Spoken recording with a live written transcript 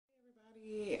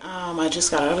I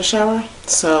just got out of the shower,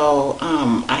 so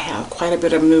I have quite a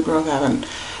bit of new growth. I haven't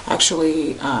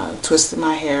actually twisted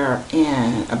my hair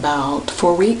in about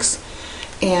 4 weeks,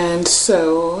 and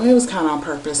so it was kind of on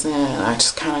purpose, and I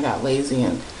just kind of got lazy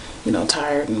and, you know,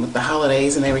 tired, and with the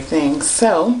holidays and everything.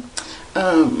 So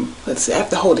let's see, I have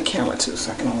to hold the camera too,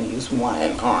 so I can only use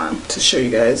one arm to show you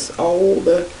guys all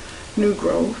the new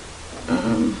growth.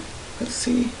 Let's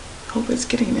see, hope it's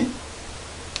getting it.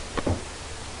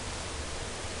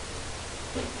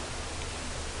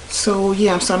 So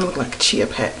yeah, I'm starting to look like a chia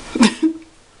pet. Let's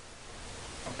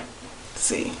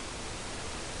see.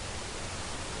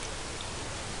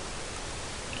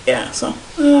 Yeah, so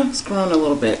it's grown a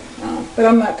little bit, but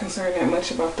I'm not concerned that much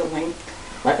about the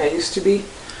length like I used to be.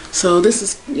 So this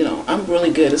is, you know, I'm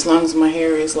really good as long as my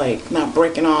hair is like not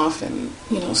breaking off and,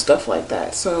 you know, stuff like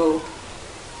that. So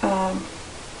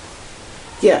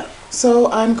yeah,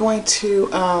 so I'm going to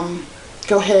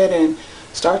go ahead and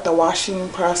start the washing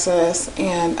process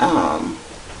and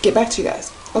get back to you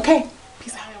guys. Okay,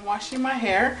 peace out. I'm washing my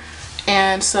hair,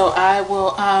 and so I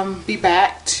will be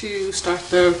back to start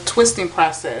the twisting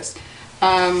process.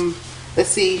 Let's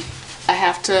see, I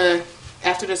have to,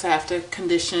 after this I have to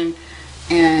condition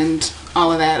and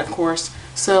all of that, of course.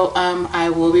 So I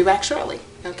will be back shortly.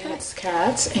 Okay, it's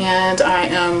Kat, and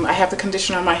I have the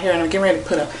conditioner on my hair, and I'm getting ready to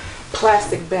put a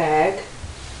plastic bag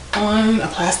on, a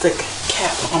plastic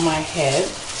cap on my head,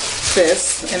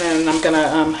 this, and then I'm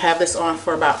gonna have this on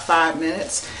for about 5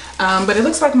 minutes. But it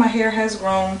looks like my hair has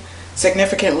grown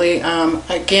significantly.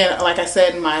 Again, like I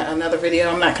said in my another video,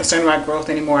 I'm not concerned about growth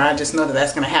anymore. I just know that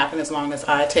that's gonna happen as long as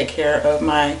I take care of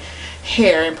my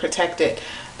hair and protect it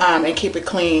and keep it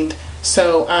cleaned.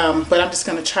 So but I'm just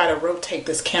gonna try to rotate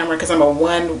this camera because I'm a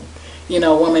woman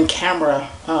camera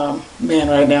man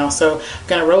right now. So I'm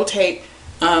gonna rotate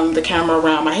the camera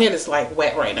around. My head is like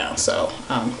wet right now, so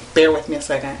bear with me a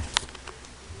second.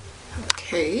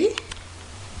 Okay.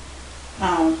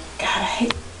 God, I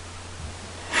hate.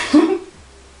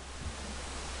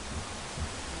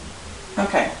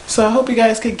 Okay, so I hope you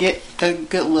guys could get a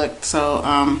good look.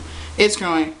 So it's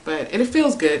growing, but it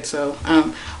feels good. So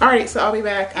alright, so I'll be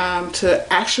back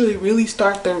to actually really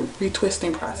start the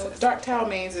retwisting process. Dark towel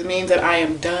means that I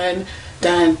am done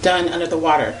under the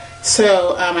water.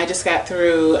 So I just got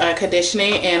through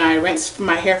conditioning, and I rinsed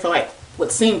my hair for like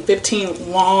what seemed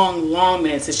 15 long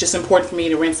minutes. It's just important for me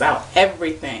to rinse out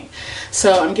everything.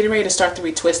 So I'm getting ready to start the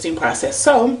retwisting process.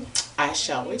 So I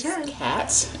shall return.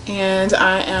 Cats, and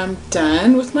I am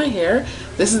done with my hair.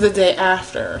 This is the day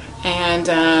after, and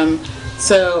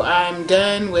so I'm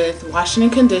done with washing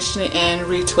and conditioning and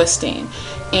retwisting,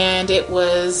 and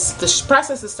the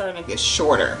process is starting to get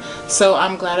shorter, so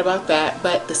I'm glad about that.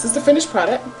 But this is the finished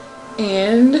product,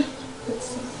 and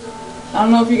I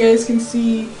don't know if you guys can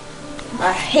see,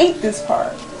 I hate this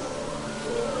part.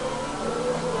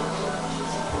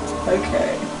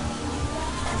 Okay.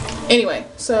 Anyway,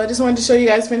 so I just wanted to show you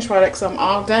guys finished product. So I'm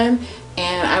all done,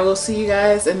 and I will see you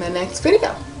guys in the next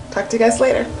video. Talk to you guys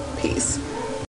later. Peace.